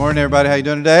Morning, everybody. How you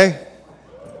doing today?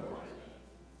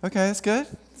 Okay, that's good.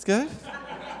 That's good.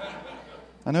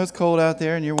 I know it's cold out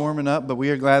there and you're warming up, but we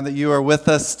are glad that you are with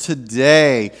us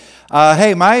today.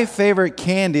 Hey, my favorite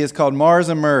candy is called Mars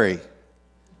and Murray,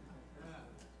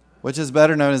 which is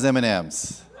better known as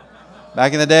M&M's.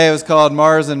 Back in the day, it was called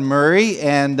Mars and Murray,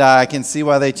 and I can see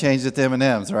why they changed it to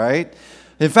M&M's, right?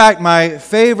 In fact, my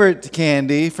favorite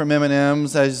candy from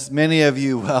M&M's, as many of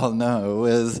you well know,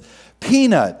 is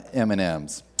peanut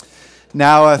M&M's.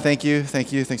 Now, thank you.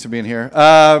 Thanks for being here.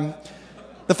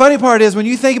 The funny part is when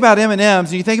you think about M&M's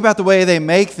and you think about the way they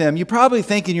make them, you probably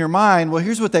think in your mind, well,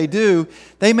 here's what they do.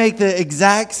 They make the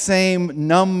exact same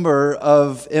number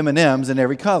of M&M's in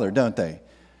every color, don't they?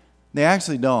 They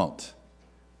actually don't.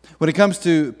 When it comes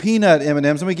to peanut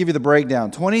M&M's, let me give you the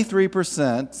breakdown.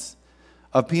 23%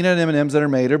 of peanut M&M's that are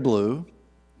made are blue.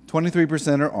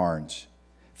 23% are orange.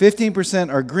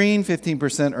 15% are green.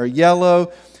 15% are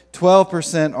yellow.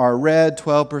 12% are red.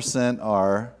 12%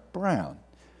 are brown.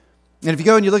 And if you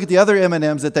go and you look at the other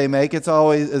M&M's that they make, it's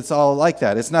all like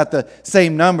that. It's not the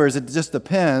same numbers. It just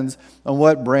depends on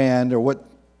what brand or what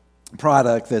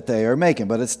product that they are making.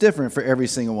 But it's different for every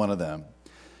single one of them.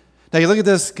 Now, you look at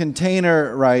this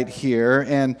container right here,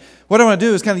 and what I want to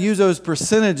do is kind of use those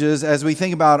percentages as we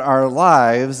think about our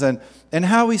lives and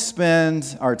how we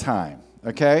spend our time,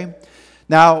 okay?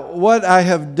 Now, what I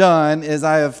have done is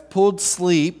I have pulled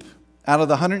sleep out of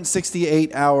the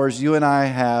 168 hours you and I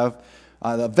have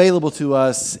available to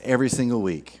us every single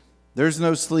week. There's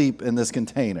no sleep in this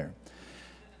container.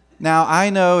 Now, I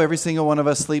know every single one of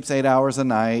us sleeps 8 hours a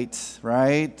night,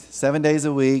 right? 7 days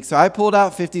a week. So I pulled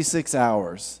out 56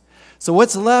 hours. So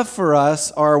what's left for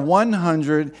us are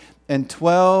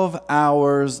 112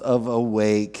 hours of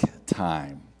awake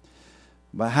time.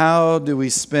 But how do we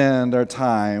spend our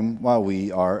time while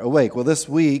we are awake? Well, this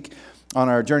week on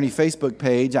our Journey Facebook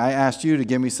page, I asked you to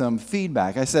give me some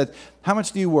feedback. I said, how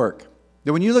much do you work?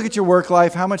 Now, when you look at your work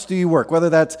life, how much do you work? Whether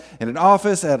that's in an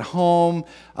office, at home,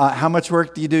 how much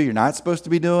work do you do you're not supposed to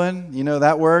be doing? You know,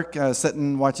 that work,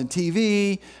 sitting watching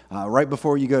TV, right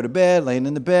before you go to bed, laying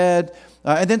in the bed.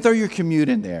 And then throw your commute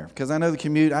in there, because I know the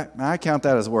commute, I count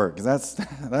that as work, because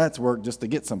that's work just to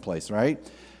get someplace, right?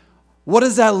 What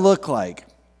does that look like?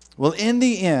 Well, in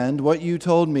the end, what you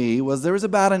told me was there was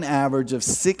about an average of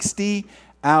 60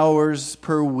 hours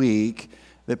per week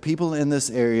that people in this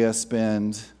area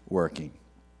spend working.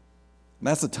 And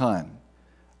that's a ton.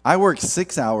 I work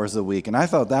 6 hours a week, and I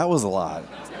thought that was a lot.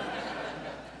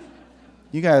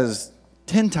 You guys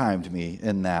 10-timed me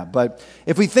in that. But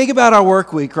if we think about our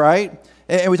work week, right,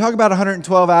 and we talk about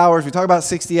 112 hours, we talk about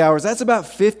 60 hours, that's about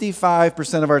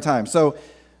 55% of our time. So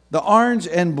the orange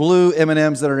and blue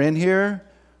M&Ms that are in here,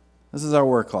 this is our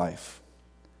work life.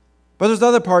 But there's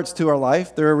other parts to our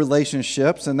life. There are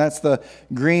relationships, and that's the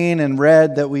green and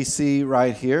red that we see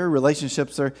right here.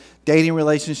 Relationships are dating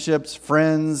relationships,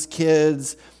 friends,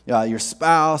 kids, your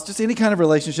spouse, just any kind of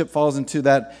relationship falls into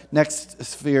that next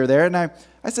sphere there. And I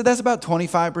said that's about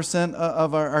 25%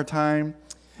 of our time.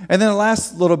 And then the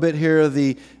last little bit here,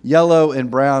 the yellow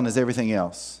and brown is everything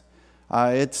else.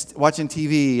 It's watching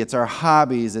TV, it's our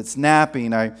hobbies, it's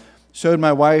napping. I showed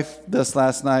my wife this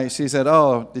last night. She said,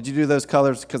 oh, did you do those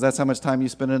colors because that's how much time you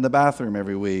spend in the bathroom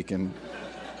every week? And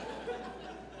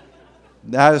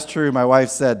that is true. My wife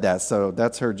said that, so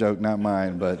that's her joke, not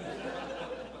mine. But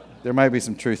there might be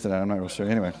some truth to that. I'm not real sure.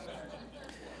 Anyway,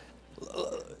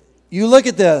 you look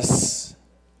at this.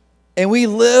 And we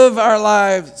live our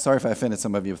lives, sorry if I offended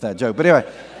some of you with that joke, but anyway,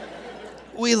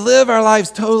 we live our lives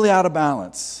totally out of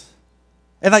balance.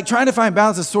 And like trying to find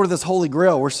balance is sort of this holy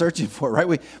grail we're searching for, right?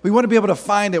 We want to be able to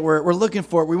find it. We're looking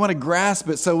for it. We want to grasp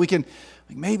it so we can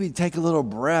maybe take a little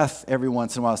breath every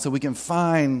once in a while so we can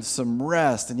find some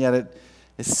rest. And yet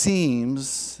it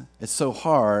seems it's so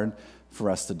hard for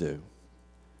us to do.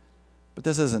 But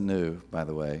this isn't new, by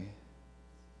the way.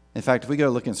 In fact, if we go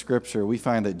look in Scripture, we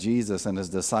find that Jesus and his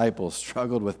disciples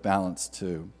struggled with balance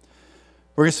too.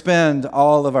 We're going to spend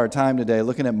all of our time today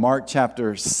looking at Mark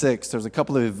chapter 6. There's a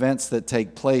couple of events that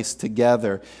take place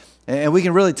together. And we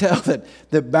can really tell that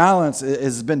balance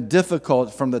has been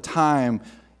difficult from the time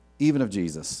even of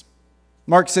Jesus.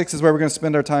 Mark 6 is where we're going to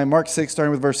spend our time. Mark 6,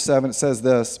 starting with verse 7, it says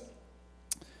this.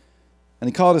 And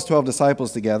he called his 12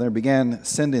 disciples together and began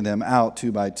sending them out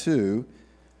 2 by 2,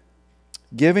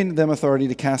 giving them authority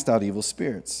to cast out evil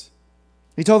spirits.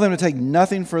 He told them to take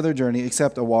nothing for their journey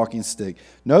except a walking stick.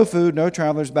 No food, no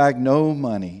traveler's bag, no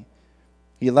money.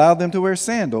 He allowed them to wear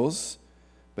sandals,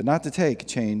 but not to take a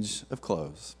change of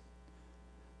clothes.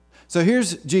 So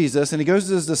here's Jesus, and he goes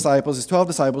to his disciples. His 12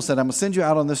 disciples said, I'm going to send you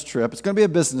out on this trip. It's going to be a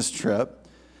business trip.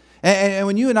 And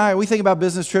when you and I, we think about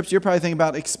business trips, you're probably thinking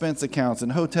about expense accounts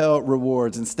and hotel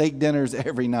rewards and steak dinners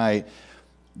every night.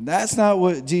 That's not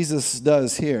what Jesus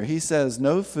does here. He says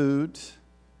no food,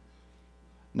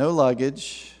 no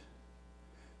luggage,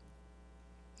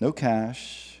 no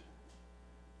cash,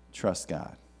 trust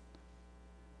God.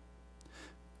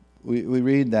 We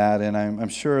read that, and I'm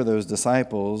sure those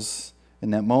disciples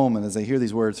in that moment, as they hear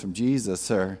these words from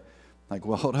Jesus, are like,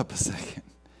 well, hold up a second.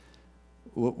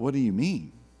 What do you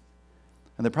mean?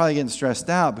 And they're probably getting stressed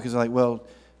out because they're like, well,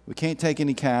 we can't take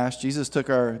any cash. Jesus took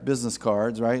our business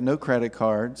cards, right? No credit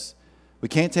cards. We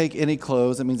can't take any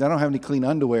clothes. That means I don't have any clean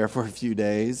underwear for a few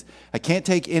days. I can't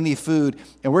take any food.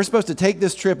 And we're supposed to take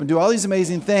this trip and do all these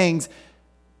amazing things,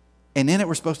 and in it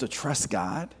we're supposed to trust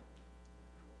God.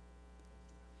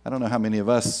 I don't know how many of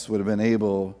us would have been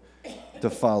able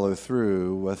to follow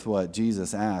through with what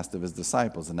Jesus asked of his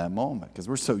disciples in that moment, because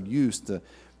we're so used to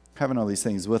having all these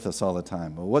things with us all the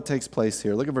time. Well, what takes place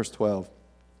here? Look at verse 12.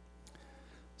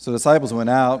 So the disciples went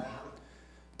out,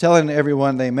 telling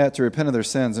everyone they met to repent of their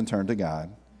sins and turn to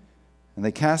God. And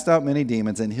they cast out many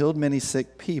demons and healed many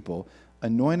sick people,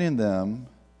 anointing them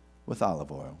with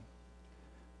olive oil.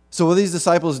 So what these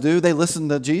disciples do, they listen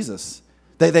to Jesus.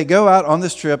 They go out on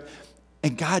this trip,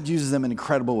 and God uses them in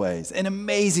incredible ways, in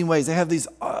amazing ways. They have these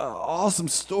awesome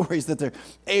stories that they're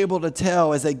able to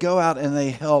tell as they go out and they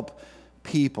help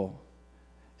people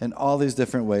in all these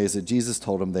different ways that Jesus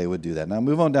told them they would do that. Now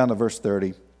move on down to verse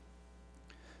 30.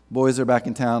 Boys are back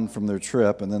in town from their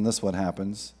trip, and then this is what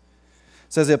happens.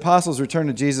 It says, the apostles returned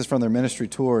to Jesus from their ministry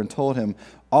tour and told him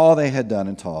all they had done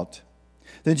and taught.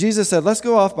 Then Jesus said, let's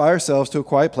go off by ourselves to a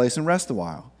quiet place and rest a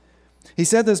while. He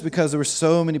said this because there were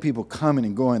so many people coming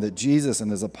and going that Jesus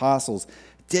and his apostles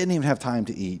didn't even have time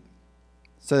to eat.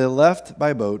 So they left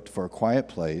by boat for a quiet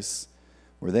place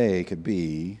where they could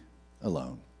be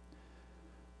alone.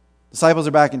 Disciples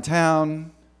are back in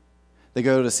town. They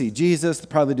go to see Jesus. They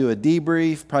probably do a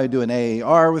debrief, probably do an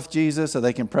AAR with Jesus so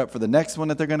they can prep for the next one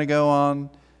that they're going to go on.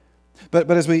 But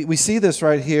as we see this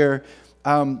right here,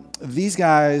 these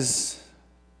guys,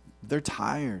 they're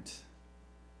tired.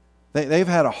 They've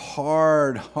had a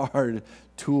hard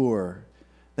tour.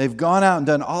 They've gone out and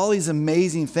done all these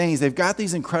amazing things. They've got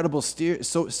these incredible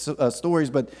stories,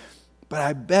 but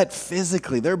I bet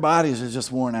physically their bodies are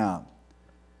just worn out.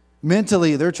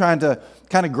 Mentally, they're trying to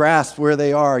kind of grasp where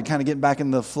they are and kind of get back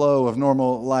in the flow of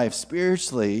normal life.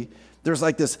 Spiritually, there's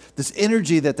like this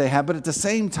energy that they have, but at the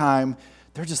same time,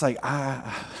 they're just like,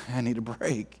 I need a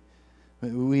break.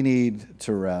 We need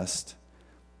to rest.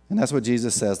 And that's what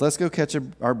Jesus says. Let's go catch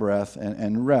our breath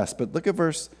and rest. But look at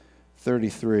verse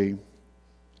 33.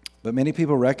 But many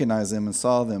people recognized them and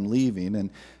saw them leaving,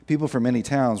 and people from many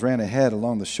towns ran ahead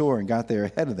along the shore and got there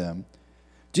ahead of them.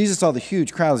 Jesus saw the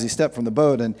huge crowd as he stepped from the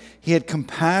boat, and he had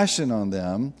compassion on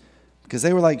them because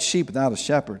they were like sheep without a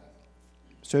shepherd.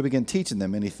 So he began teaching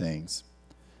them many things.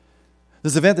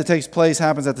 This event that takes place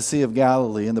happens at the Sea of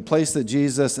Galilee, and the place that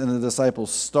Jesus and the disciples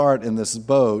start in this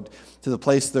boat to the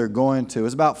place they're going to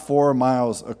is about 4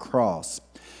 miles across.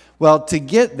 Well, to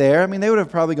get there, they would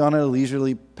have probably gone at a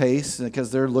leisurely pace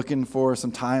because they're looking for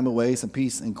some time away, some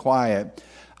peace and quiet.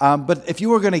 But if you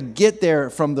were going to get there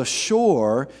from the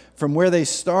shore, from where they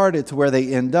started to where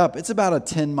they end up, it's about a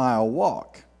 10-mile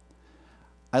walk.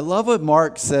 I love what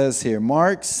Mark says here.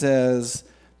 Mark says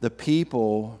the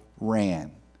people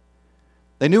ran.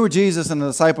 They knew where Jesus and the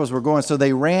disciples were going, so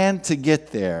they ran to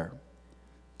get there.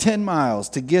 10 miles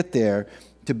to get there,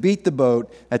 to beat the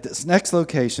boat at this next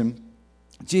location.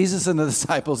 Jesus and the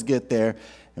disciples get there,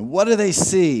 and what do they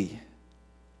see?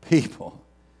 People.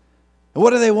 And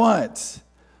what do they want?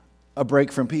 A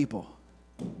break from people.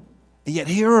 And yet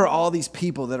here are all these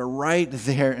people that are right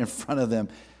there in front of them,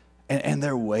 and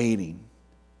they're waiting.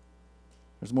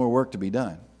 There's more work to be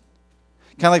done.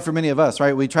 Kind of like for many of us,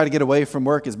 right? We try to get away from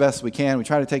work as best we can. We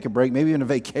try to take a break, maybe even a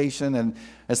vacation, and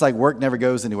it's like work never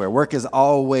goes anywhere. Work is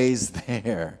always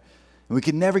there. And we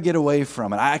can never get away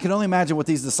from it. I can only imagine what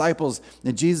these disciples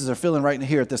and Jesus are feeling right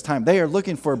here at this time. They are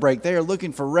looking for a break. They are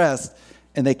looking for rest,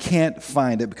 and they can't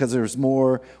find it because there's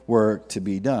more work to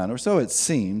be done. Or so it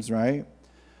seems, right?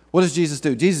 What does Jesus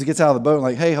do? Jesus gets out of the boat and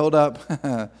like, hey, hold up.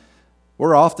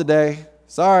 We're off today.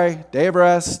 Sorry, day of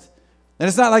rest. And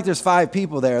it's not like there's 5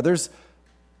 people there. There's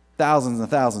thousands and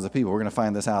thousands of people. We're going to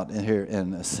find this out in here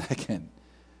in a second.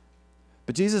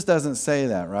 But Jesus doesn't say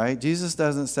that, right? Jesus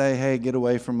doesn't say, hey, get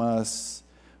away from us.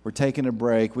 We're taking a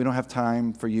break. We don't have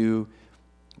time for you.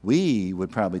 We would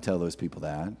probably tell those people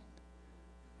that,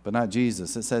 but not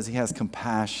Jesus. It says he has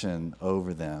compassion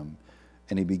over them,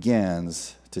 and he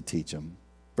begins to teach them.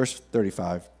 Verse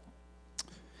 35.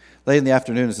 Late in the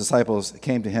afternoon, his disciples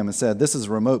came to him and said, "This is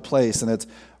a remote place, and it's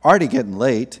already getting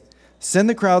late. Send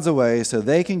the crowds away so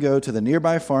they can go to the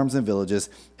nearby farms and villages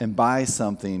and buy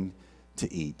something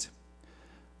to eat."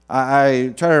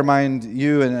 I try to remind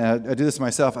you, and I do this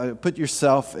myself, I put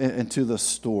yourself into the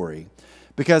story.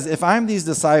 Because if I'm these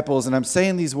disciples and I'm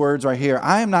saying these words right here,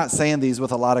 I am not saying these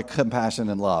with a lot of compassion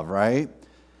and love, right?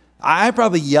 I'm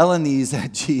probably yelling these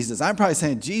at Jesus. I'm probably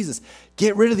saying, "Jesus,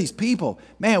 get rid of these people.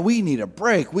 Man, we need a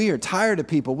break. We are tired of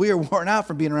people. We are worn out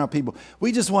from being around people.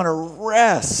 We just want to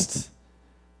rest."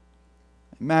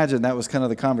 Imagine that was kind of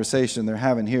the conversation they're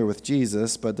having here with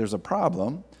Jesus, but there's a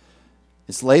problem.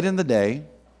 It's late in the day.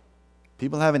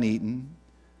 People haven't eaten.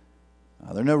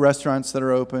 There are no restaurants that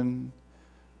are open.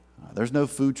 There's no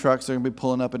food trucks that are going to be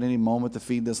pulling up at any moment to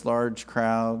feed this large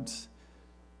crowd.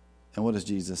 And what does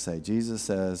Jesus say? Jesus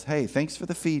says, "Hey, thanks for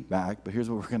the feedback, but here's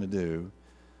what we're going to do.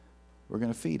 We're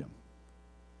going to feed them."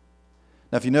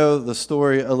 Now, if you know the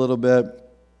story a little bit,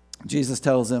 Jesus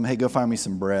tells them, "Hey, go find me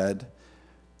some bread."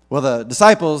 Well, the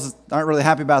disciples aren't really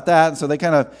happy about that, and so they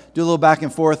kind of do a little back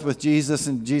and forth with Jesus,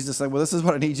 and Jesus is like, "Well, this is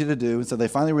what I need you to do." And so they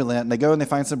finally relent, and they go and they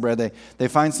find some bread. They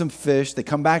find some fish. They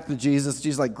come back to Jesus.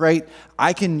 Jesus is like, "Great,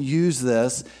 I can use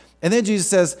this." And then Jesus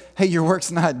says, "Hey, your work's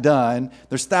not done.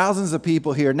 There's thousands of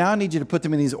people here. Now I need you to put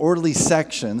them in these orderly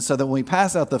sections so that when we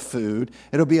pass out the food,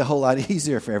 it'll be a whole lot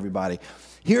easier for everybody."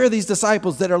 Here are these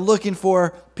disciples that are looking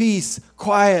for peace,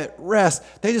 quiet, rest.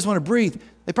 They just want to breathe.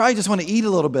 They probably just want to eat a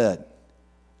little bit.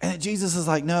 And Jesus is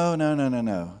like,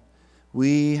 no.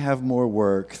 We have more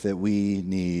work that we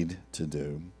need to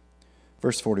do.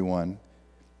 Verse 41,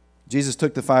 Jesus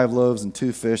took the 5 loaves and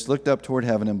 2 fish, looked up toward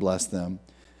heaven and blessed them.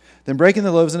 Then breaking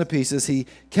the loaves into pieces, he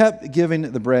kept giving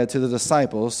the bread to the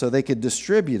disciples so they could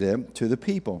distribute it to the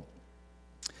people.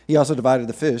 He also divided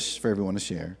the fish for everyone to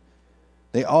share.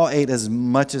 They all ate as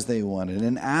much as they wanted.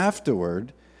 And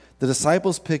afterward, the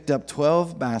disciples picked up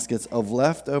 12 baskets of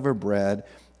leftover bread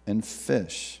and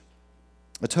fish.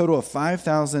 A total of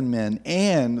 5,000 men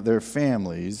and their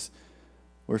families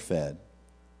were fed.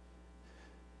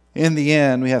 In the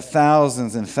end, we have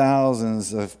thousands and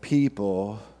thousands of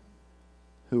people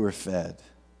who were fed.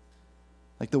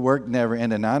 Like the work never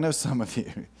ended. Now, I know some of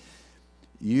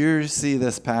you see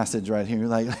this passage right here. You're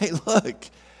like, "Hey, look,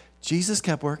 Jesus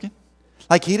kept working."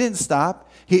 Like he didn't stop.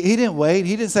 He didn't wait.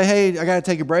 He didn't say, "Hey, I got to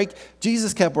take a break."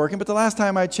 Jesus kept working. But the last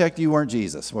time I checked, you weren't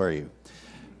Jesus, were you?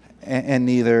 And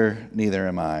neither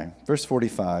am I. Verse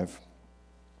 45,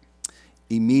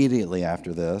 immediately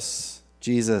after this,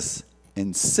 Jesus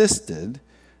insisted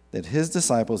that his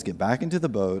disciples get back into the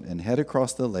boat and head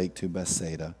across the lake to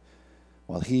Bethsaida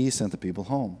while he sent the people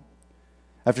home.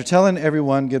 After telling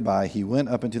everyone goodbye, he went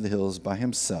up into the hills by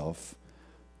himself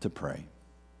to pray.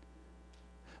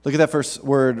 Look at that first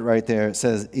word right there. It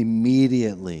says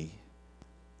immediately.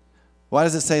 Why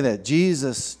does it say that?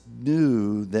 Jesus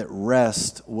knew that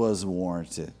rest was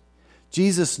warranted.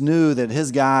 Jesus knew that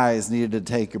his guys needed to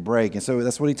take a break. And so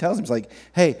that's what he tells them. He's like,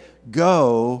 "Hey,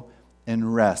 go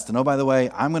and rest. And oh, by the way,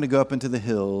 I'm going to go up into the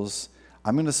hills.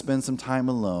 I'm going to spend some time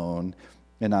alone,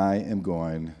 and I am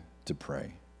going to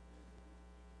pray."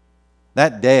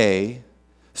 That day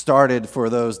started for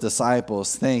those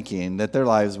disciples thinking that their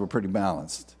lives were pretty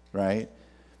balanced, right?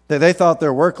 That they thought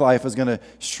their work life was going to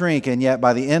shrink, and yet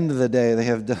by the end of the day, they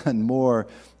have done more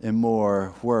and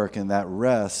more work, and that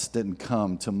rest didn't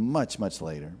come till much, much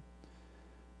later.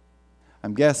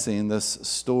 I'm guessing this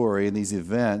story and these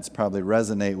events probably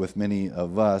resonate with many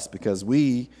of us because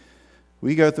we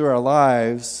go through our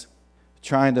lives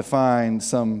trying to find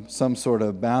some sort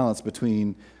of balance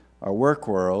between our work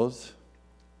world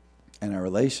and our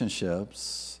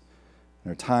relationships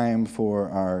and our time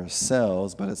for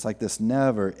ourselves, but it's like this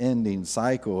never-ending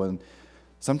cycle. And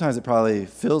sometimes it probably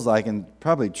feels like, and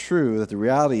probably true, that the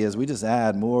reality is we just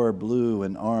add more blue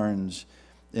and orange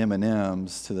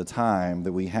M&Ms to the time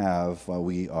that we have while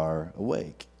we are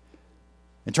awake.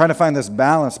 And trying to find this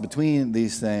balance between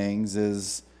these things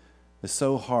is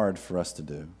so hard for us to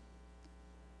do.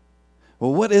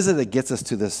 Well, what is it that gets us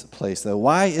to this place, though?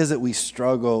 Why is it we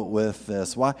struggle with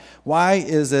this? Why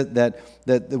is it that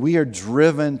we are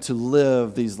driven to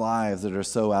live these lives that are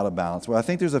so out of balance? Well, I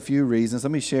think there's a few reasons.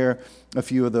 Let me share a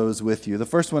few of those with you. The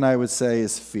first one I would say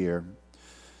is fear.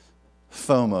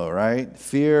 FOMO, right?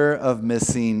 Fear of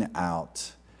missing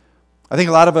out. I think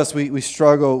a lot of us, we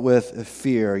struggle with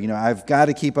fear. You know, I've got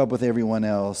to keep up with everyone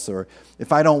else. Or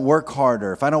if I don't work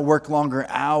harder, if I don't work longer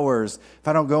hours, if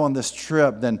I don't go on this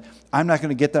trip, then I'm not going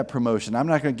to get that promotion. I'm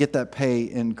not going to get that pay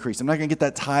increase. I'm not going to get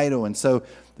that title. And so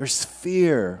there's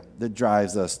fear that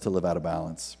drives us to live out of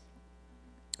balance.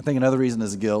 I think another reason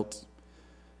is guilt.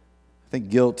 think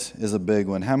guilt is a big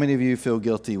one. How many of you feel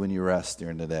guilty when you rest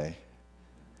during the day?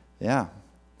 Yeah.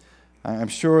 I'm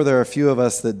sure there are a few of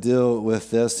us that deal with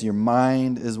this. Your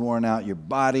mind is worn out. Your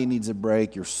body needs a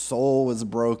break. Your soul is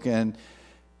broken.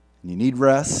 And you need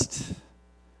rest.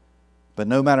 But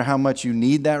no matter how much you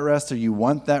need that rest or you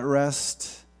want that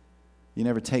rest, you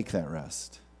never take that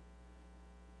rest.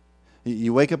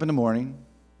 You wake up in the morning,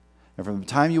 and from the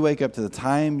time you wake up to the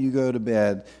time you go to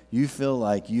bed, you feel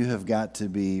like you have got to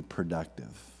be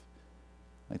productive.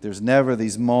 Like there's never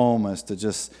these moments to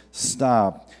just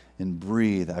stop and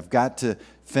breathe. I've got to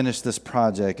finish this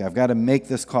project. I've got to make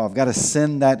this call. I've got to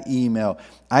send that email.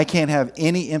 I can't have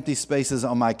any empty spaces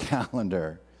on my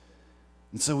calendar.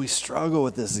 And so we struggle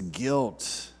with this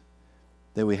guilt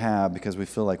that we have because we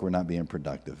feel like we're not being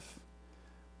productive.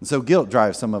 And so guilt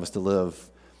drives some of us to live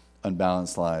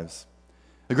unbalanced lives.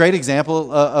 A great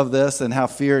example of this and how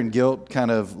fear and guilt kind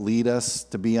of lead us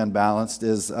to be unbalanced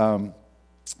is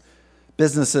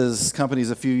businesses,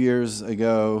 companies a few years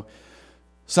ago,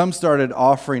 some started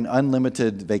offering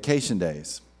unlimited vacation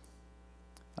days.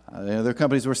 Their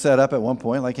companies were set up at one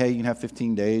point like, hey, you can have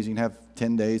 15 days, you can have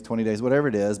 10 days, 20 days, whatever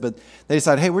it is. But they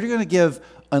decided, hey, we're going to give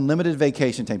unlimited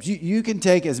vacation times. You can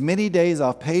take as many days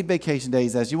off, paid vacation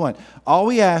days as you want. All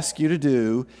we ask you to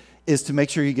do is to make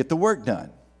sure you get the work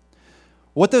done.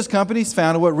 What those companies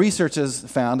found, and what research has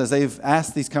found, as they've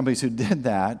asked these companies who did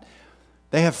that,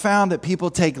 they have found that people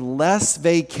take less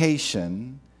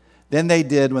vacation than they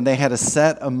did when they had a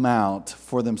set amount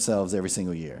for themselves every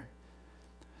single year.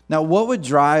 Now, what would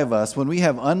drive us when we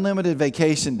have unlimited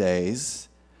vacation days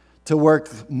to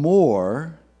work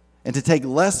more and to take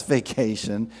less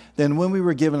vacation than when we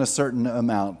were given a certain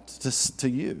amount to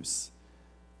use?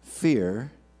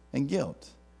 Fear and guilt.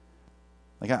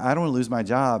 Like, I don't want to lose my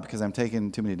job because I'm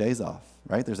taking too many days off,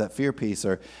 right? There's that fear piece.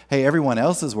 Or, hey, everyone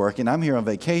else is working. I'm here on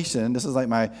vacation. This is like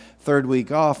my third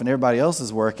week off, and everybody else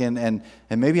is working, and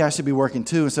maybe I should be working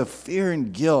too. And so fear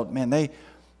and guilt, man,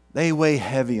 they weigh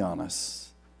heavy on us.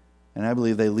 And I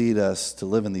believe they lead us to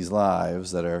living these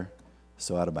lives that are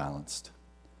so out of balance.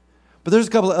 But there's a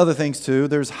couple of other things too.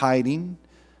 There's hiding.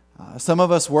 Some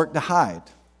of us work to hide.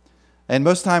 And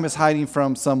most of the time it's hiding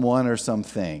from someone or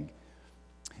something.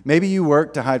 Maybe you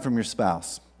work to hide from your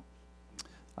spouse.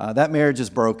 That marriage is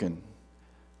broken.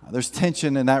 There's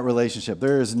tension in that relationship.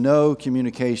 There is no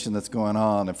communication that's going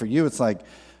on. And for you, it's like,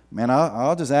 man,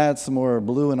 I'll just add some more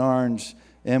blue and orange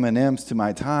M&Ms to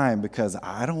my time because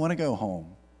I don't want to go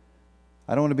home.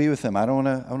 I don't want to be with them. I don't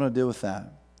want to deal with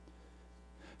that.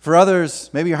 For others,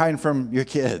 maybe you're hiding from your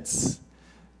kids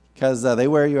because they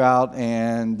wear you out,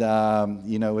 and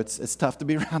it's tough to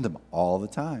be around them all the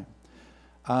time.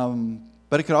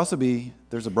 But it could also be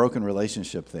there's a broken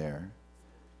relationship there.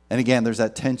 And again, there's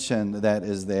that tension that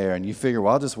is there. And you figure,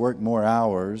 well, I'll just work more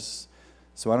hours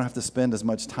so I don't have to spend as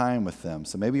much time with them.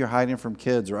 So maybe you're hiding from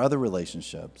kids or other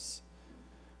relationships.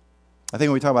 I think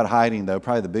when we talk about hiding, though,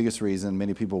 probably the biggest reason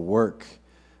many people work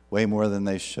way more than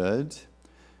they should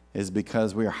is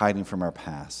because we are hiding from our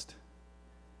past.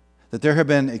 That there have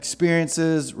been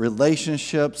experiences,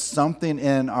 relationships, something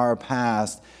in our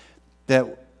past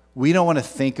that we don't want to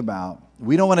think about,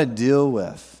 we don't want to deal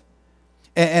with.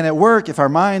 And at work, if our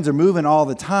minds are moving all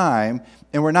the time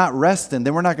and we're not resting,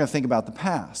 then we're not going to think about the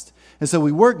past. And so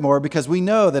we work more because we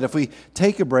know that if we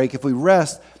take a break, if we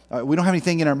rest, we don't have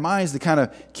anything in our minds to kind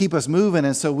of keep us moving.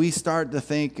 And so we start to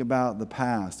think about the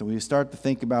past, and we start to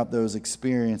think about those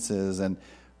experiences. And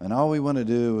all we want to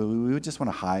do, we just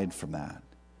want to hide from that.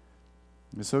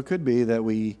 And so it could be that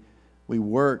we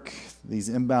work these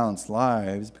imbalanced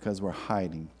lives because we're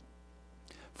hiding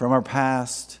from our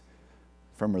past,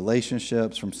 from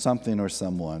relationships, from something or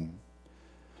someone.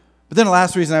 But then the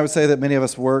last reason I would say that many of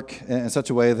us work in such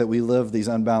a way that we live these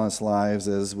unbalanced lives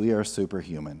is we are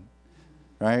superhuman,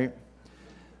 right?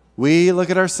 We look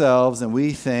at ourselves and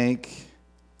we think,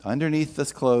 underneath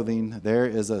this clothing, there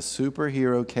is a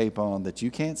superhero cape on that you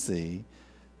can't see,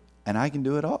 and I can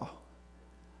do it all.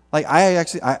 Like,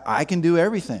 I can do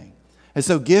everything. And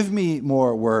so give me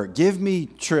more work, give me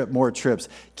more trips,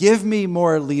 give me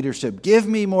more leadership, give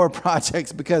me more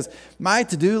projects, because my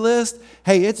to-do list,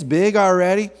 hey, it's big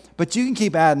already, but you can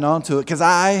keep adding on to it because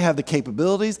I have the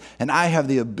capabilities and I have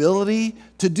the ability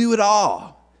to do it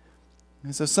all.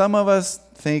 And so some of us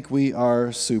think we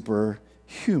are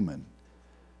superhuman.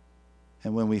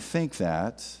 And when we think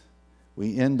that,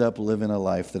 we end up living a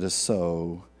life that is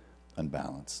so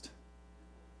unbalanced.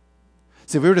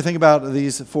 See, if we were to think about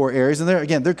these four areas, and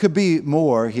there could be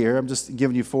more here. I'm just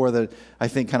giving you four that I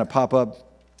think kind of pop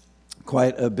up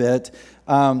quite a bit.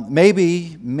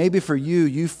 Maybe for you,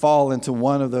 you fall into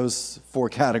one of those four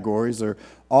categories or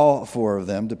all four of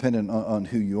them, depending on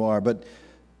who you are. But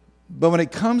when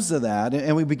it comes to that,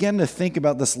 and we begin to think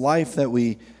about this life that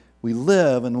we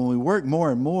live, and when we work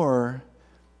more and more,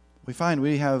 we find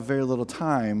we have very little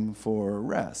time for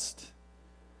rest.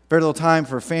 Very little time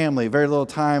for family, very little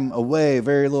time away,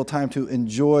 very little time to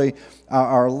enjoy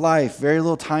our life, very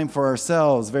little time for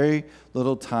ourselves, very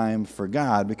little time for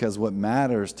God, because what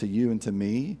matters to you and to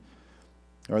me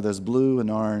are those blue and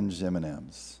orange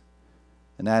M&Ms,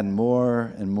 and adding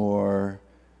more and more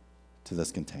to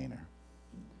this container.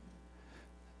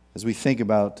 As we think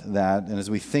about that, and as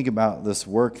we think about this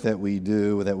work that we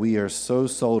do, that we are so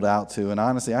sold out to, and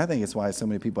honestly, I think it's why so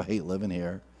many people hate living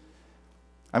here.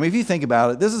 I mean, if you think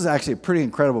about it, this is actually a pretty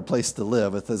incredible place to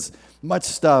live with as much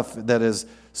stuff that is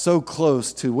so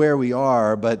close to where we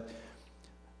are. But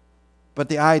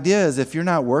the idea is if you're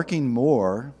not working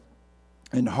more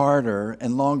and harder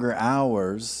and longer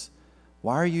hours,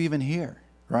 why are you even here,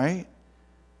 right?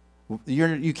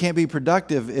 You can't be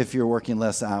productive if you're working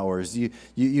less hours.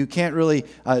 You can't really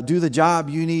do the job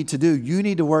you need to do. You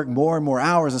need to work more and more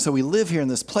hours. And so we live here in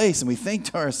this place and we think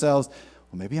to ourselves,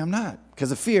 well, maybe I'm not,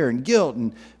 because of fear and guilt,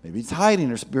 and maybe it's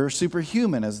hiding, or we're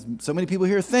superhuman, as so many people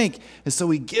here think. And so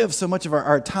we give so much of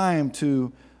our time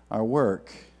to our work,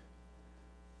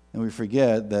 and we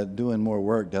forget that doing more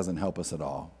work doesn't help us at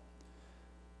all.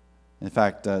 In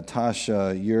fact,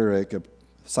 Tasha Eurich, a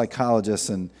psychologist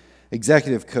and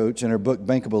executive coach, in her book,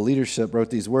 Bankable Leadership, wrote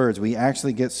these words: "We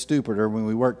actually get stupider when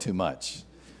we work too much."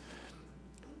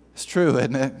 It's true,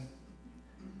 isn't it?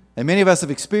 And many of us have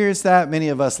experienced that. Many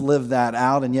of us live that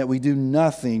out, and yet we do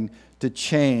nothing to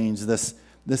change this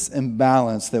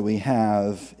imbalance that we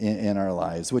have in our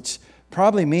lives, which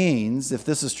probably means, if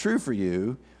this is true for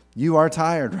you, you are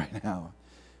tired right now.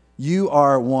 You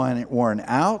are worn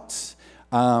out.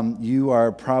 You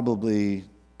are probably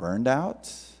burned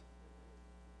out.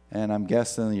 And I'm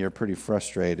guessing you're pretty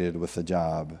frustrated with the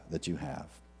job that you have.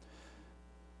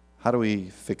 How do we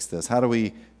fix this? How do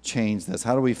we change this?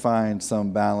 How do we find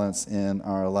some balance in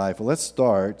our life? Well, let's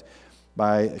start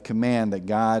by a command that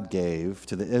God gave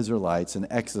to the Israelites in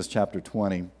Exodus chapter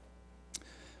 20.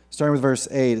 Starting with verse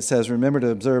 8, it says, "Remember to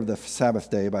observe the Sabbath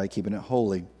day by keeping it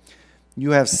holy.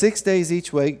 You have 6 days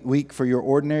each week for your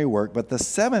ordinary work, but the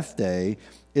seventh day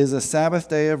is a Sabbath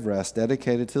day of rest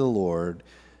dedicated to the Lord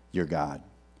your God."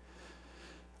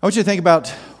 I want you to think about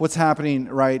what's happening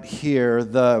right here.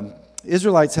 The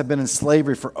Israelites have been in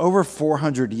slavery for over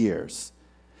 400 years.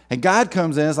 And God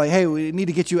comes in and is like, hey, we need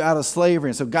to get you out of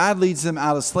slavery. And so God leads them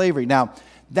out of slavery. Now,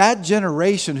 that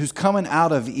generation who's coming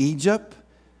out of Egypt,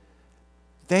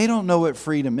 they don't know what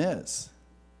freedom is.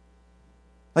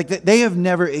 Like, they have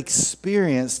never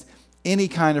experienced any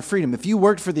kind of freedom. If you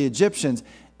worked for the Egyptians,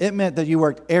 it meant that you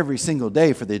worked every single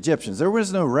day for the Egyptians. There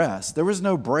was no rest. There was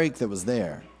no break that was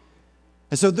there.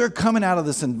 And so they're coming out of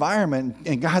this environment,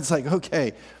 and God's like,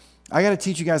 okay, I got to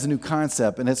teach you guys a new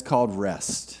concept, and it's called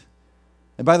rest.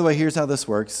 And by the way, here's how this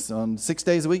works. On 6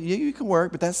 days a week, you can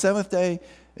work, but that seventh day,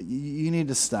 you need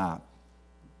to stop.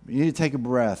 You need to take a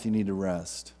breath. You need to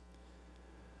rest.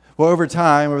 Well, over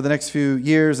time, over the next few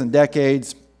years and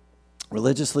decades,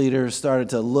 religious leaders started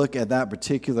to look at that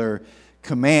particular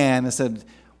command and said,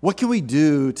 what can we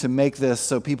do to make this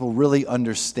so people really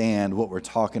understand what we're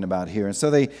talking about here? And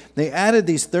so they added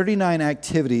these 39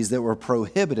 activities that were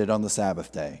prohibited on the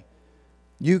Sabbath day.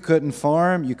 You couldn't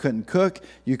farm, you couldn't cook,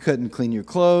 you couldn't clean your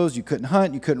clothes, you couldn't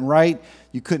hunt, you couldn't write,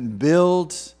 you couldn't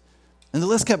build. And the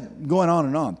list kept going on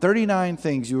and on. 39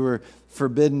 things you were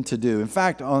forbidden to do. In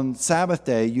fact, on Sabbath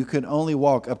day, you could only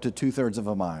walk up to 2/3 of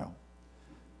a mile.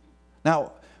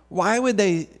 Now, why would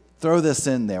they throw this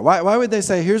in there? Why would they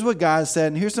say, here's what God said,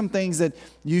 and here's some things that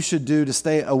you should do to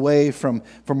stay away from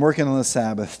working on the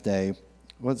Sabbath day?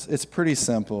 Well, it's pretty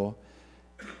simple.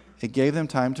 It gave them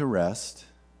time to rest.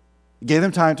 It gave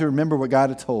them time to remember what God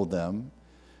had told them.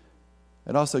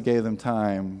 It also gave them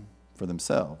time for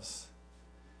themselves.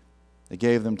 It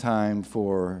gave them time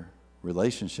for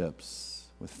relationships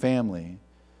with family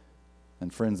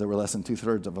and friends that were less than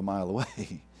 2/3 of a mile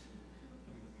away.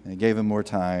 And it gave them more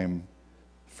time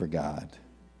for God.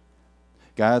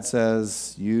 God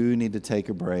says you need to take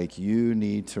a break. You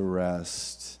need to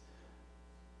rest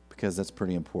because that's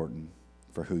pretty important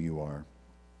for who you are.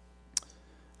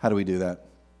 How do we do that?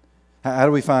 How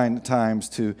do we find times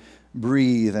to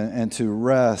breathe and to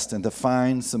rest and to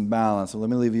find some balance? Well, let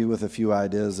me leave you with a few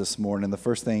ideas this morning. The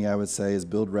first thing I would say is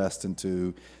build rest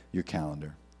into your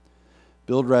calendar.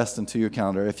 Build rest into your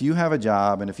calendar. If you have a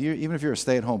job, and even if you're a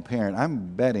stay-at-home parent,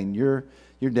 I'm betting your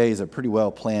days are pretty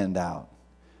well planned out.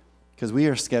 Because we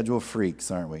are schedule freaks,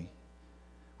 aren't we?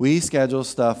 We schedule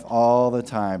stuff all the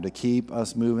time to keep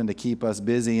us moving, to keep us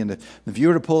busy. And if you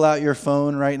were to pull out your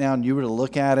phone right now and you were to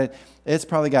look at it, it's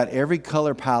probably got every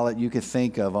color palette you could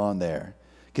think of on there.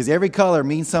 Because every color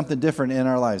means something different in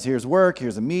our lives. Here's work,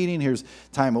 here's a meeting, here's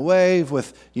time away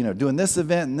with, doing this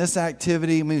event and this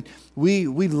activity. I mean, we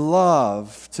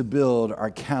love to build our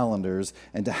calendars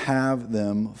and to have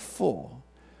them full.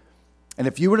 And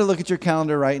if you were to look at your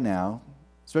calendar right now,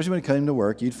 especially when it came to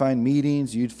work, you'd find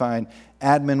meetings, you'd find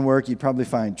admin work, you'd probably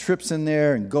find trips in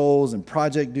there and goals and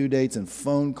project due dates and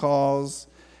phone calls.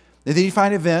 And then you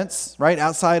find events, right,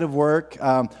 outside of work,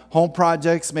 home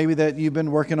projects maybe that you've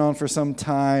been working on for some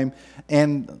time,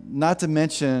 and not to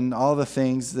mention all the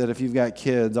things that if you've got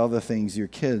kids, all the things your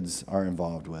kids are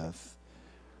involved with.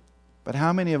 But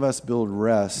how many of us build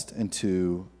rest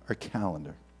into our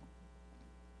calendar?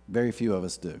 Very few of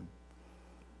us do.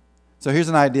 So here's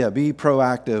an idea. Be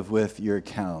proactive with your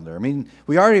calendar. I mean,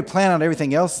 we already plan on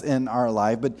everything else in our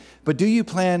life, but do you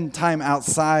plan time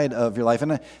outside of your life?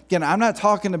 And again, I'm not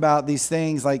talking about these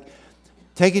things like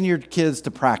taking your kids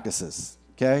to practices,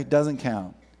 okay? Doesn't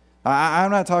count. I'm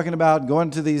not talking about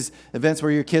going to these events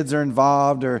where your kids are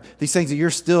involved or these things that you're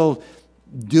still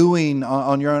doing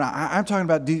on your own. I'm talking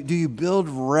about do you build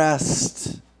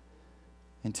rest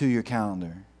into your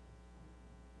calendar?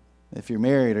 If you're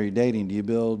married or you're dating, do you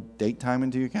build date time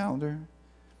into your calendar?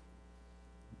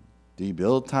 Do you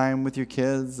build time with your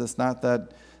kids that's not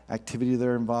that activity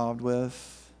they're involved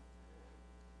with?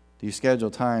 Do you schedule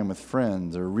time with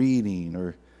friends or reading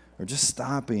or just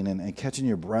stopping and catching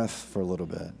your breath for a little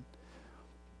bit?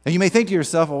 And you may think to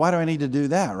yourself, well, why do I need to do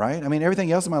that, right? I mean,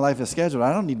 everything else in my life is scheduled.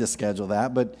 I don't need to schedule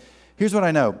that. But here's what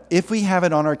I know. If we have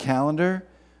it on our calendar,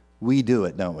 we do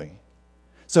it, don't we?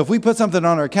 So if we put something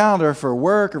on our calendar for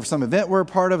work or for some event we're a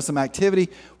part of, some activity,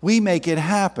 we make it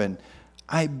happen.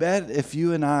 I bet if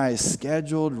you and I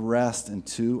scheduled rest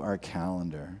into our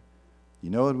calendar, you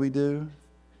know what we do?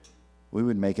 We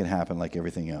would make it happen like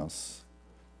everything else.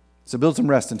 So build some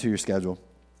rest into your schedule.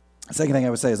 The second thing I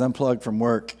would say is unplug from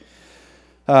work.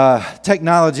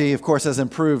 Technology, of course, has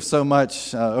improved so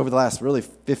much over the last really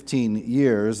 15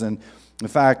 years. And in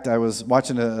fact, I was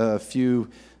watching a few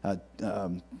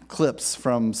clips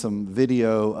from some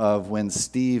video of when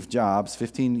Steve Jobs,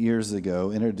 15 years ago,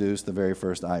 introduced the very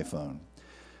first iPhone.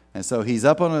 And so he's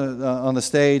up on the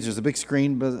stage. There's a big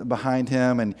screen behind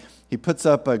him, and he puts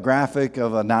up a graphic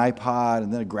of an iPod,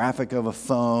 and then a graphic of a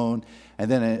phone,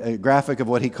 and then a graphic of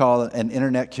what he called an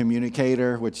internet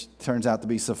communicator, which turns out to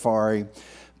be Safari.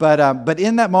 But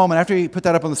in that moment, after he put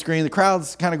that up on the screen, the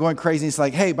crowd's kind of going crazy. He's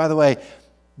like, hey, by the way,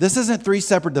 this isn't 3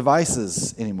 separate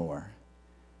devices anymore.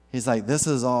 He's like, this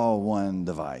is all one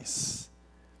device.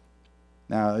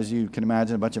 Now, as you can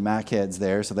imagine, a bunch of Mac heads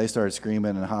there, so they started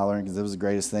screaming and hollering because it was the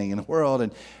greatest thing in the world.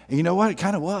 And you know what? It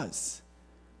kind of was.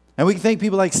 And we can thank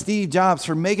people like Steve Jobs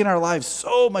for making our lives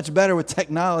so much better with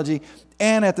technology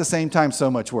and at the same time so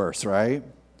much worse, right?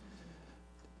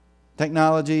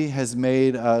 Technology has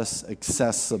made us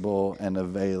accessible and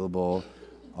available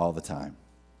all the time.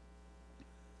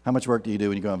 How much work do you do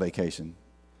when you go on vacation?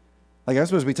 Like, I'm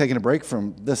supposed to be taking a break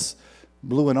from this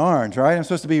blue and orange, right? I'm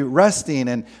supposed to be resting,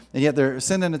 and yet they're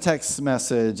sending a text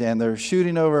message, and they're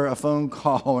shooting over a phone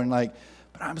call, and like,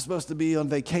 but I'm supposed to be on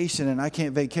vacation, and I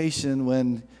can't vacation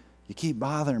when you keep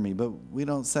bothering me. But we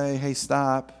don't say, hey,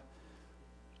 stop.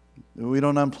 We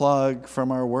don't unplug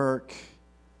from our work.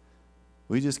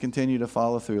 We just continue to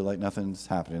follow through like nothing's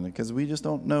happening because we just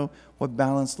don't know what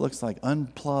balance looks like.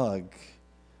 Unplug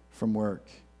from work.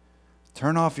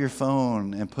 Turn off your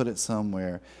phone and put it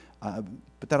somewhere.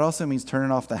 But that also means turning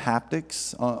off the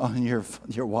haptics on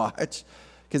your watch.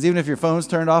 Because even if your phone's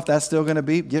turned off, that's still going to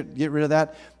beep. Get rid of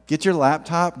that. Get your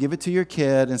laptop, give it to your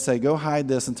kid, and say, go hide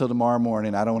this until tomorrow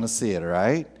morning. I don't want to see it, all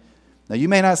right? Now, you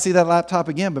may not see that laptop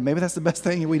again, but maybe that's the best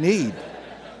thing we need.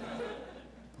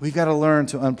 We've got to learn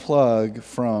to unplug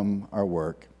from our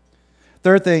work.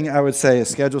 Third thing I would say is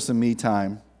schedule some me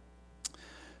time.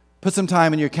 Put some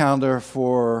time in your calendar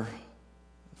for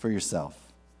yourself.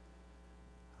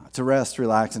 To rest,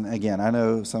 relax, and again, I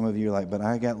know some of you are like, but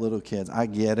I got little kids. I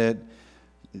get it.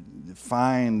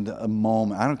 Find a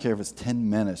moment. I don't care if it's 10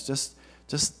 minutes,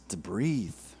 just to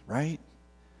breathe, right?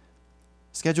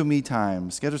 Schedule me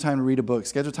time. Schedule time to read a book.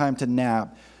 Schedule time to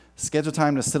nap. Schedule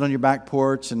time to sit on your back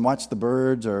porch and watch the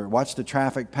birds or watch the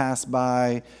traffic pass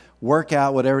by. Work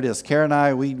out, whatever it is. Kara and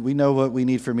I, we know what we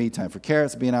need for me time. For Kara,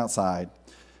 it's being outside.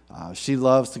 She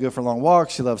loves to go for long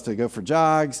walks. She loves to go for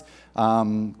jogs.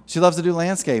 She loves to do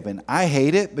landscaping. I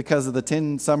hate it because of the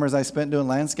 10 summers I spent doing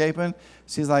landscaping.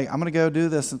 She's like, I'm going to go do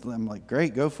this. And I'm like,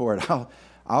 great, go for it. I'll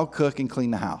I'll cook and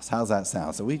clean the house. How's that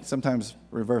sound? So we sometimes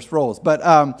reverse roles. But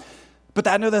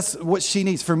I know that's what she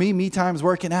needs. For me time's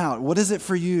working out. What is it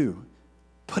for you?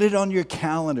 Put it on your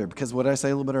calendar, because what did I say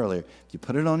a little bit earlier? If you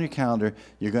put it on your calendar,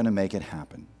 you're going to make it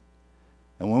happen.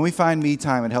 And when we find me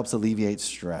time, it helps alleviate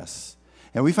stress.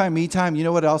 And we find me time, you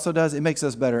know what it also does? It makes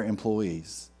us better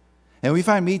employees. And we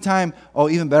find me time,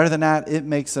 even better than that, it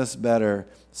makes us better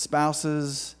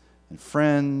spouses and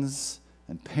friends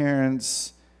and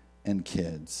parents and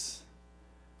kids.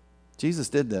 Jesus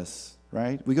did this,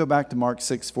 right? We go back to Mark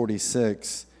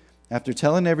 6:46. After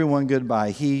telling everyone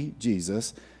goodbye, he,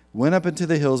 Jesus, went up into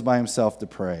the hills by himself to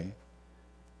pray.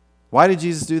 Why did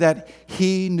Jesus do that?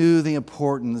 He knew the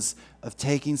importance of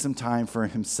taking some time for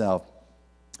himself.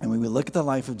 And when we look at the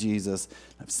life of Jesus,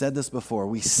 I've said this before,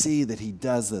 we see that he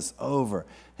does this over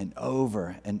and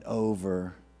over and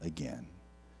over again.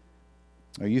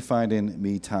 Are you finding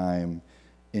me time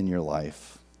in your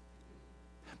life?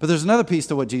 But there's another piece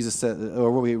to what Jesus said,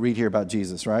 or what we read here about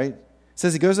Jesus, right? It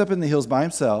says he goes up in the hills by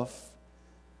himself,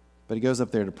 but he goes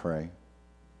up there to pray.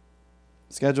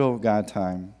 Schedule God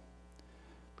time.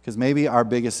 Because maybe our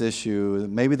biggest issue,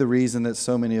 maybe the reason that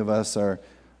so many of us are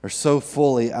so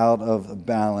fully out of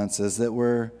balance is that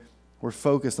we're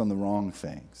focused on the wrong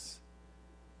things.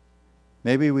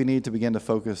 Maybe we need to begin to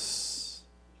focus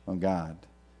on God.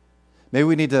 Maybe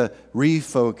we need to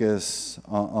refocus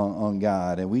on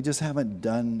God, and we just haven't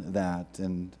done that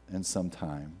in some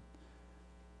time.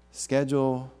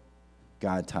 Schedule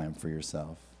God time for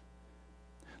yourself.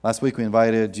 Last week we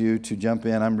invited you to jump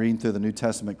in. I'm reading through the New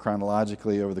Testament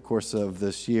chronologically over the course of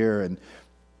this year, and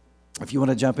if you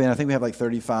want to jump in, I think we have like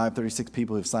 36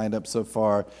 people who've signed up so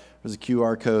far. There's a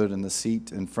QR code in the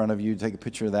seat in front of you. Take a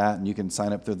picture of that, and you can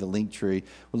sign up through the link tree.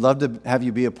 We'd love to have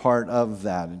you be a part of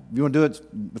that. If you want to do it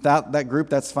without that group,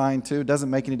 that's fine too. It doesn't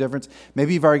make any difference.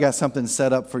 Maybe you've already got something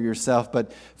set up for yourself,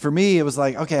 but for me, it was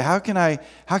like, okay, how can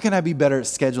I be better at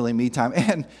scheduling me time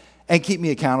and keep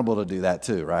me accountable to do that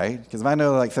too, right? Because if I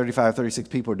know like 36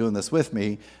 people are doing this with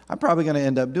me, I'm probably going to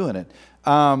end up doing it.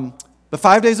 But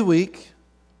 5 days a week,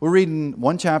 we're reading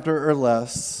one chapter or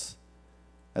less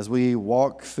as we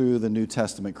walk through the New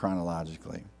Testament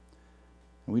chronologically.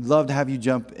 And we'd love to have you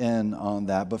jump in on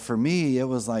that. But for me, it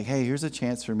was like, hey, here's a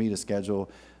chance for me to schedule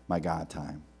my God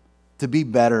time, to be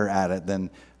better at it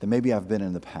than maybe I've been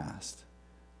in the past.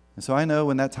 And so I know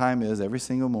when that time is every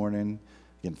single morning,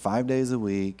 again, 5 days a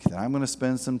week, that I'm going to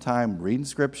spend some time reading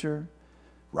Scripture,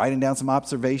 writing down some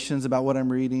observations about what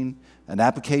I'm reading, an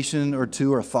application or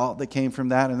two or thought that came from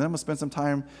that, and then I'm going to spend some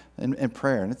time in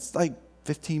prayer. And it's like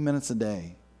 15 minutes a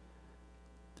day.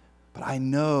 But I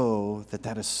know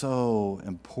that is so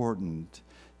important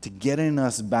to getting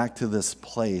us back to this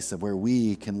place of where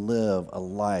we can live a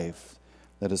life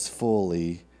that is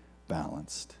fully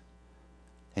balanced.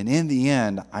 And in the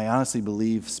end, I honestly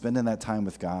believe spending that time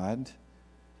with God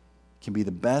can be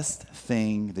the best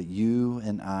thing that you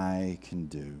and I can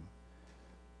do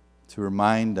to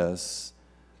remind us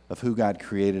of who God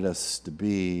created us to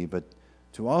be, but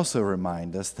to also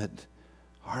remind us that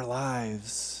our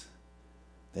lives,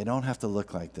 they don't have to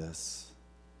look like this,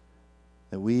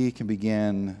 that we can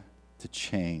begin to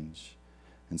change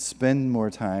and spend more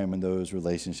time in those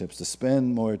relationships, to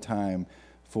spend more time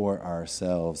for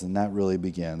ourselves, and that really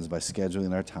begins by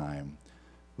scheduling our time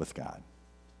with God.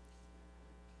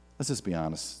 Let's just be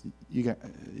honest.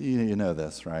 You know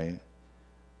this, right?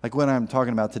 Like what I'm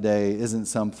talking about today isn't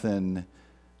something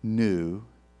new.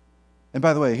 And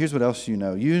by the way, here's what else you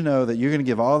know. You know that you're going to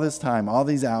give all this time, all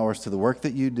these hours to the work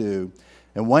that you do,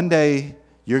 and one day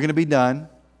you're going to be done,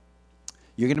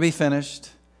 you're going to be finished,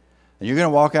 and you're going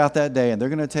to walk out that day, and they're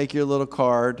going to take your little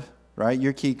card, right,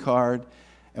 your key card,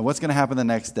 and what's going to happen the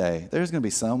next day? There's going to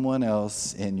be someone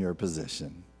else in your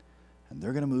position, and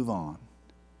they're going to move on.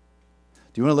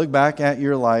 Do you want to look back at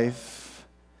your life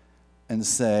and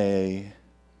say,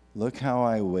 look how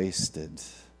I wasted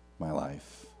my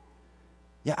life?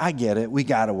 Yeah, I get it. We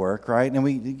got to work, right? And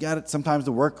we got it sometimes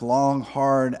to work long,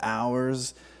 hard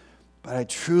hours. But I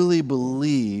truly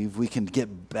believe we can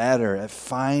get better at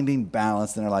finding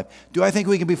balance in our life. Do I think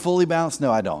we can be fully balanced?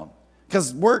 No, I don't.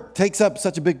 Because work takes up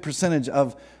such a big percentage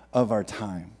of our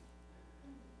time.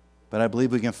 But I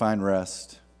believe we can find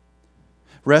rest.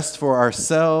 Rest for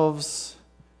ourselves,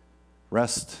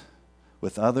 rest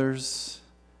with others,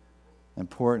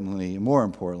 more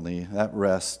importantly, that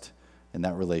rest in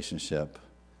that relationship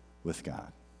with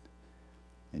God.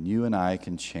 And you and I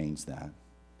can change that.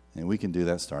 And we can do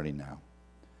that starting now.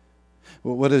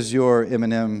 Well, what does your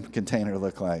M&M container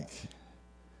look like?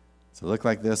 Does it look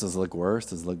like this? Does it look worse?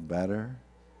 Does it look better?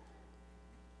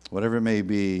 Whatever it may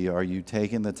be, are you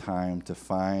taking the time to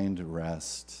find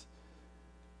rest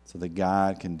so that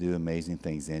God can do amazing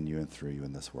things in you and through you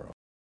in this world.